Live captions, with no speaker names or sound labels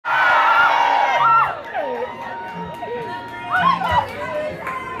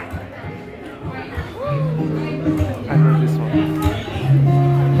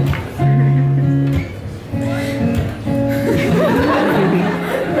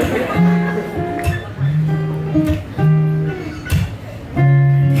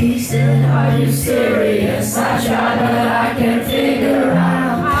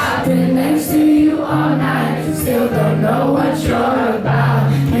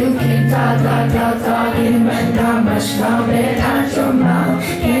Talking, but not much coming out your mouth.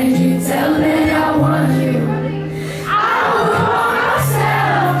 Can't you tell that I want you? I want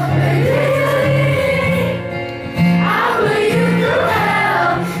myself, baby. I put you through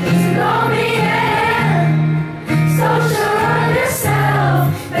hell, just know me and so sure of yourself,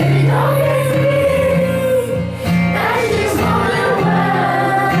 baby. Don't get me. That just won't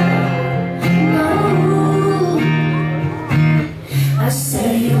well. No, I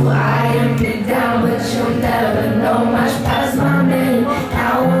say you, I am down, but you're